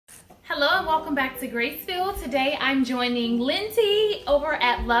Hello and welcome back to Grace.Filled. Today I'm joining Lindsay over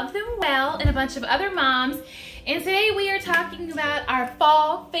at Love Them Well and a bunch of other moms. And today we are talking about our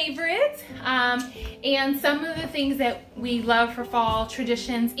fall favorites and some of the things that we love for fall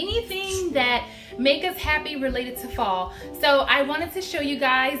traditions, anything that make us happy related to fall. So I wanted to show you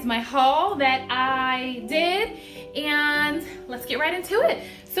guys my haul that I did and let's get right into it.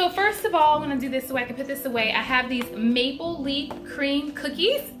 So first of all, I'm gonna do this so I can put this away. I have these maple leaf cream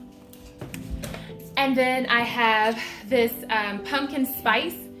cookies. And then I have this pumpkin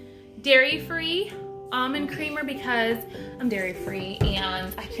spice dairy-free almond creamer because I'm dairy-free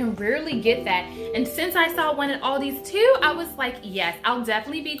and I can rarely get that. And since I saw one at Aldi's too, I was like, yes, I'll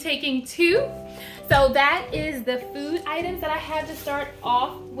definitely be taking two. So that is the food items that I have to start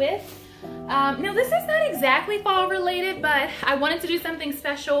off with. Now this is not exactly fall related, but I wanted to do something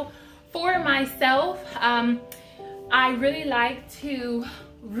special for myself. I really like to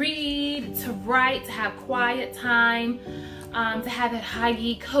read, to write, to have quiet time, to have that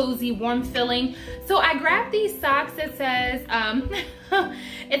huggy, cozy, warm feeling. So I grabbed these socks that says,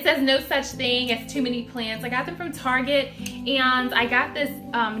 it says no such thing as too many plants. I got them from Target and I got this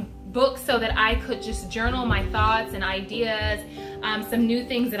book so that I could just journal my thoughts and ideas, some new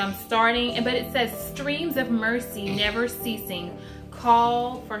things that I'm starting. But it says streams of mercy never ceasing,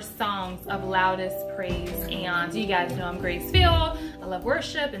 call for songs of loudest praise. And you guys know I'm Grace.Filled. I love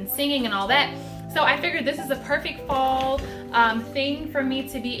worship and singing and all that. So I figured this is a perfect fall thing for me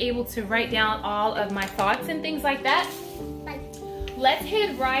to be able to write down all of my thoughts and things like that. Let's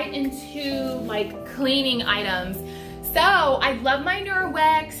head right into like cleaning items. So I love my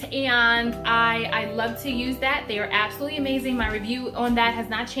Norwex and I love to use that. They are absolutely amazing. My review on that has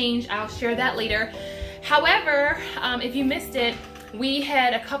not changed. I'll share that later. However, if you missed it, we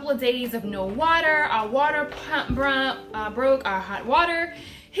had a couple of days of no water. Our water pump broke, our hot water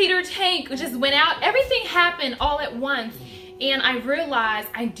heater tank just went out. Everything happened all at once. And I realized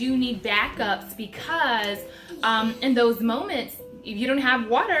I do need backups because in those moments, if you don't have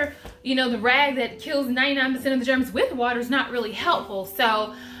water, you know, the rag that kills 99% of the germs with water is not really helpful.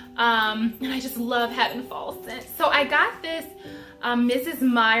 So, and I just love having fall scent. So I got this Mrs.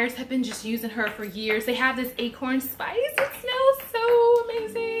 Myers. I've been just using her for years. They have this acorn spice. It smells so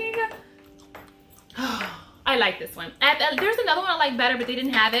amazing. Oh, I like this one. There's another one I like better, but they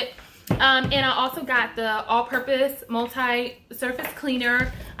didn't have it. And I also got the all-purpose multi-surface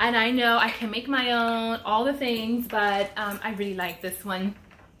cleaner. And I know I can make my own, all the things, but I really like this one.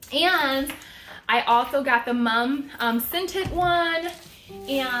 And I also got the Mum scented one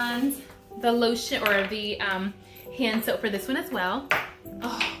and the lotion or the hand soap for this one as well.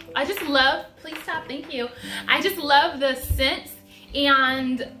 Oh, I just love, please stop, thank you. I just love the scents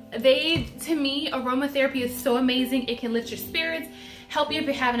and to me, aromatherapy is so amazing. It can lift your spirits, help you if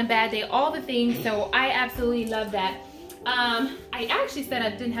you're having a bad day, all the things. So I absolutely love that. I actually said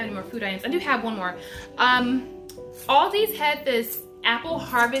I didn't have any more food items. I do have one more. Aldi's had this apple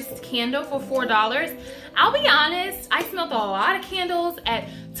harvest candle for $4. I'll be honest, I smelled a lot of candles at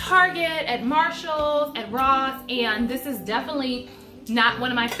Target, at Marshall's, at Ross, and this is definitely not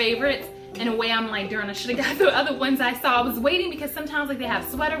one of my favorites. In a way, I'm like, darn, I should have got the other ones I saw. I was waiting because sometimes like they have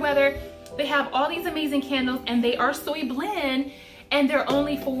sweater weather, they have all these amazing candles and they are soy blend and they're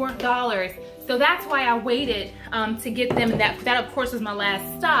only $4. So that's why I waited to get them. And that of course was my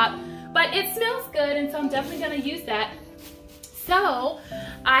last stop, but it smells good and so I'm definitely gonna use that. So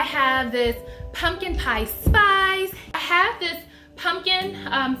I have this pumpkin pie spice. I have this pumpkin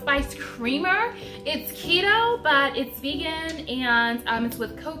spice creamer. It's keto, but it's vegan and it's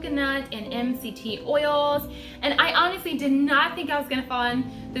with coconut and MCT oils. And I honestly did not think I was gonna find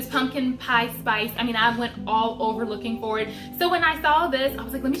this pumpkin pie spice. I mean, I went all over looking for it. So when I saw this, I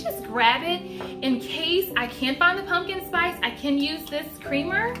was like, let me just grab it in case I can't find the pumpkin spice. I can use this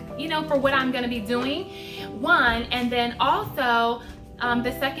creamer, you know, for what I'm gonna be doing. One, and then also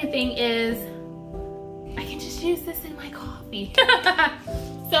the second thing is I can just use this in my coffee.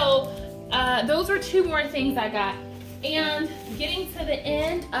 So those were two more things I got. And getting to the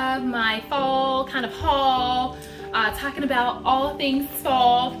end of my fall kind of haul, talking about all things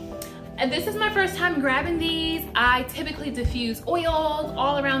fall. And this is my first time grabbing these. I typically diffuse oils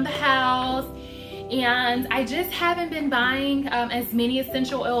all around the house. And I just haven't been buying as many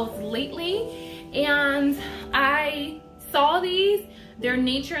essential oils lately. And I saw these. They're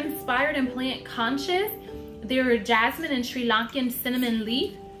nature inspired and plant conscious. They're jasmine and Sri Lankan cinnamon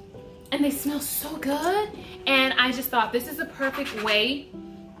leaf. And they smell so good. And I just thought this is a perfect way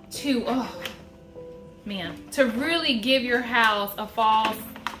to, oh man, to really give your house a fall,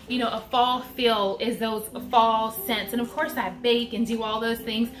 you know, a fall feel is those fall scents. And of course I bake and do all those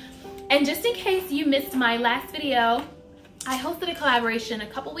things. And just in case you missed my last video, I hosted a collaboration a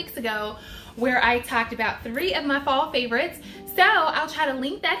couple weeks ago where I talked about 3 of my fall favorites. So I'll try to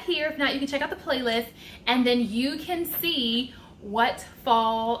link that here. If not, you can check out the playlist and then you can see what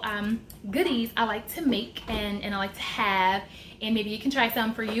fall goodies I like to make and I like to have, and maybe you can try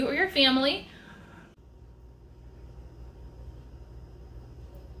some for you or your family.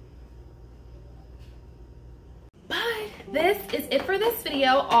 But this is it for this video,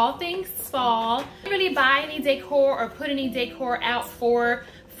 all things fall. I didn't really buy any decor or put any decor out for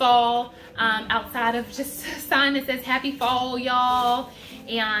fall outside of just a sign that says happy fall, y'all.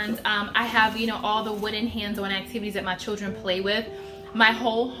 And I have, you know, all the wooden hands-on activities that my children play with. My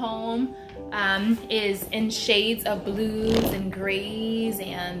whole home is in shades of blues and grays,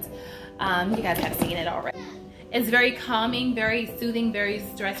 and you guys have seen it already. It's very calming, very soothing, very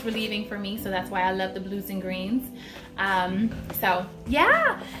stress relieving for me, so that's why I love the blues and greens. So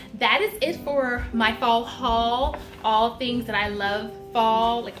yeah, that is it for my fall haul. All things that I love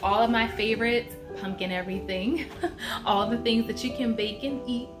fall, like all of my favorites, pumpkin everything, all the things that you can bake and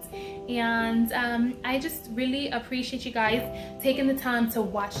eat. And I just really appreciate you guys taking the time to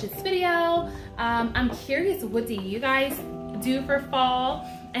watch this video. I'm curious, what do you guys do for fall?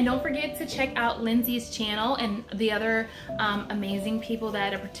 And don't forget to check out Lindsay's channel and the other amazing people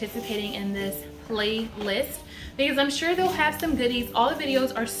that are participating in this playlist, because I'm sure they'll have some goodies. All the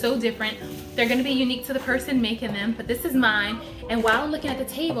videos are so different. They're gonna be unique to the person making them, but this is mine. And while I'm looking at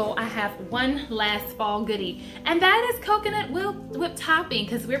the table, I have one last fall goodie, and that is coconut whipped topping,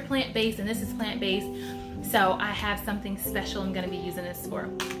 because we're plant-based and this is plant-based. So I have something special I'm gonna be using this for.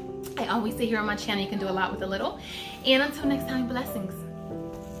 I always say here on my channel, you can do a lot with a little. And until next time, blessings.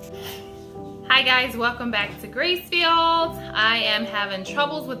 Hi guys, welcome back to Grace.Filled. I am having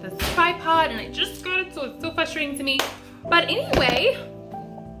troubles with this tripod and I just got it, so it's so frustrating to me. But anyway,